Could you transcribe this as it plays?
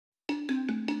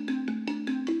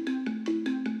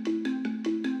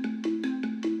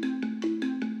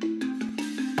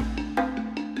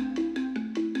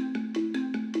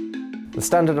The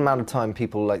standard amount of time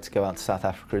people like to go out to South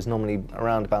Africa is normally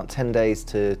around about 10 days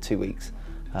to 2 weeks.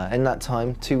 In that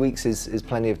time, 2 weeks is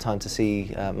plenty of time to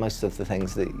see most of the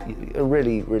things that are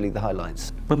really the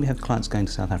highlights. When we have clients going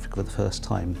to South Africa for the first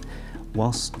time,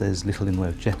 whilst there's little in the way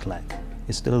of jet lag,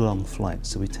 it's still a long flight,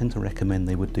 so we tend to recommend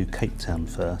they would do Cape Town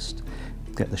first,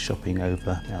 get the shopping out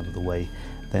of the way,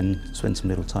 then spend some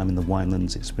little time in the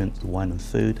winelands, experience the wine and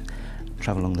food,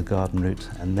 travel along the garden route,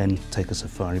 and then take a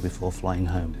safari before flying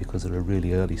home, because there are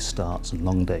really early starts and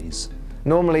long days.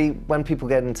 Normally, when people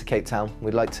get into Cape Town,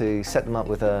 we'd like to set them up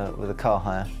with a car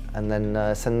hire and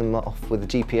then send them off with a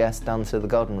GPS down to the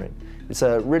garden route. It's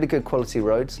a really good quality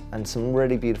roads and some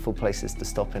really beautiful places to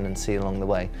stop in and see along the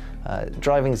way.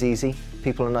 Driving's easy,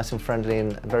 people are nice and friendly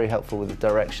and very helpful with the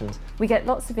directions. We get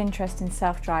lots of interest in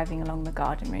self-driving along the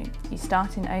garden route. You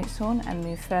start in Oudtshoorn and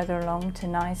move further along to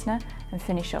Knysna and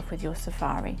finish off with your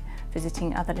safari,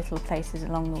 visiting other little places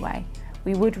along the way.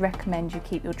 We would recommend you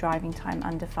keep your driving time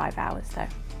under 5 hours though.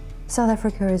 South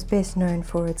Africa is best known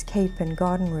for its Cape and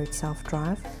Garden Route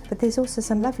self-drive, but there's also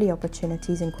some lovely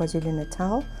opportunities in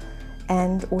KwaZulu-Natal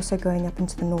and also going up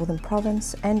into the Northern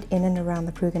Province and in and around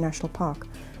the Kruger National Park.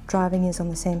 Driving is on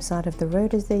the same side of the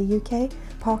road as the UK,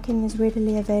 parking is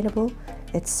readily available,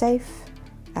 it's safe,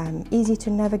 easy to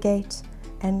navigate,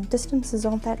 and distances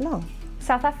aren't that long.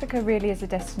 South Africa really is a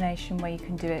destination where you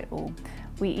can do it all.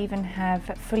 We even have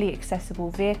fully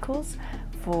accessible vehicles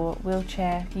for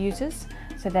wheelchair users,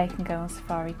 so they can go on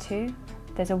safari too.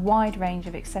 There's a wide range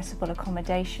of accessible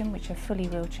accommodation which are fully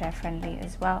wheelchair friendly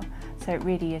as well, so it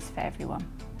really is for everyone.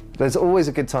 There's always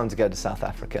a good time to go to South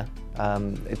Africa.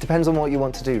 It depends on what you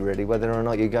want to do really, whether or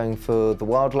not you're going for the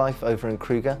wildlife over in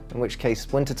Kruger, in which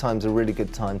case winter time's a really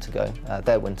good time to go,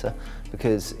 their winter,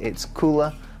 because it's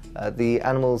cooler. The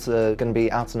animals are going to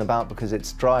be out and about because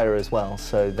it's drier as well,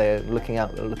 so they're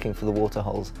looking for the water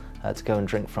holes to go and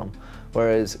drink from.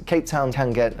 Whereas Cape Town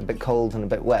can get a bit cold and a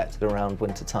bit wet around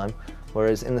winter time,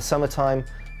 whereas in the summertime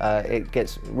it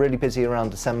gets really busy around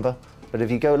December. But if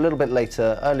you go a little bit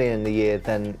later, earlier in the year,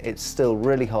 then it's still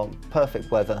really hot, perfect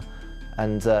weather,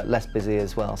 and less busy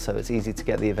as well, so it's easy to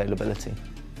get the availability.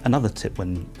 Another tip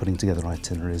when putting together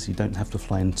itineraries, you don't have to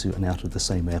fly into and out of the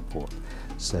same airport.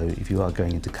 So if you are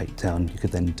going into Cape Town, you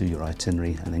could then do your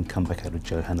itinerary and then come back out of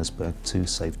Johannesburg to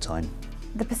save time.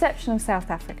 The perception of South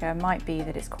Africa might be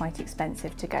that it's quite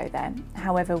expensive to go there.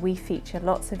 However, we feature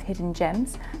lots of hidden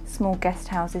gems, small guest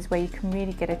houses where you can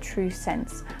really get a true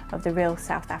sense of the real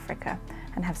South Africa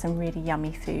and have some really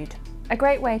yummy food. A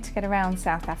great way to get around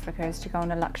South Africa is to go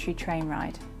on a luxury train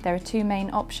ride. There are two main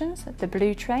options, the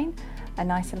Blue Train, a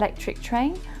nice electric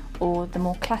train, or the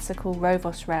more classical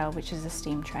Rovos Rail, which is a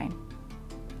steam train.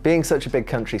 Being such a big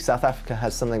country, South Africa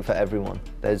has something for everyone.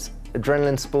 There's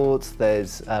adrenaline sports,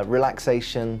 there's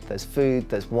relaxation, there's food,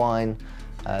 there's wine,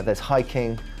 there's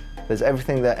hiking, there's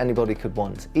everything that anybody could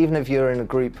want. Even if you're in a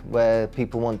group where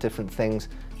people want different things,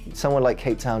 somewhere like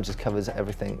Cape Town just covers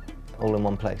everything all in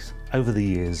one place. Over the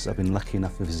years, I've been lucky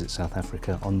enough to visit South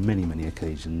Africa on many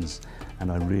occasions,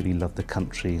 and I really love the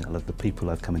country, I love the people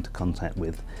I've come into contact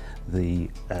with, the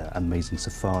amazing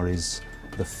safaris,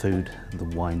 the food, the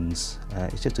wines.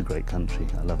 It's just a great country.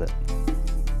 I love it.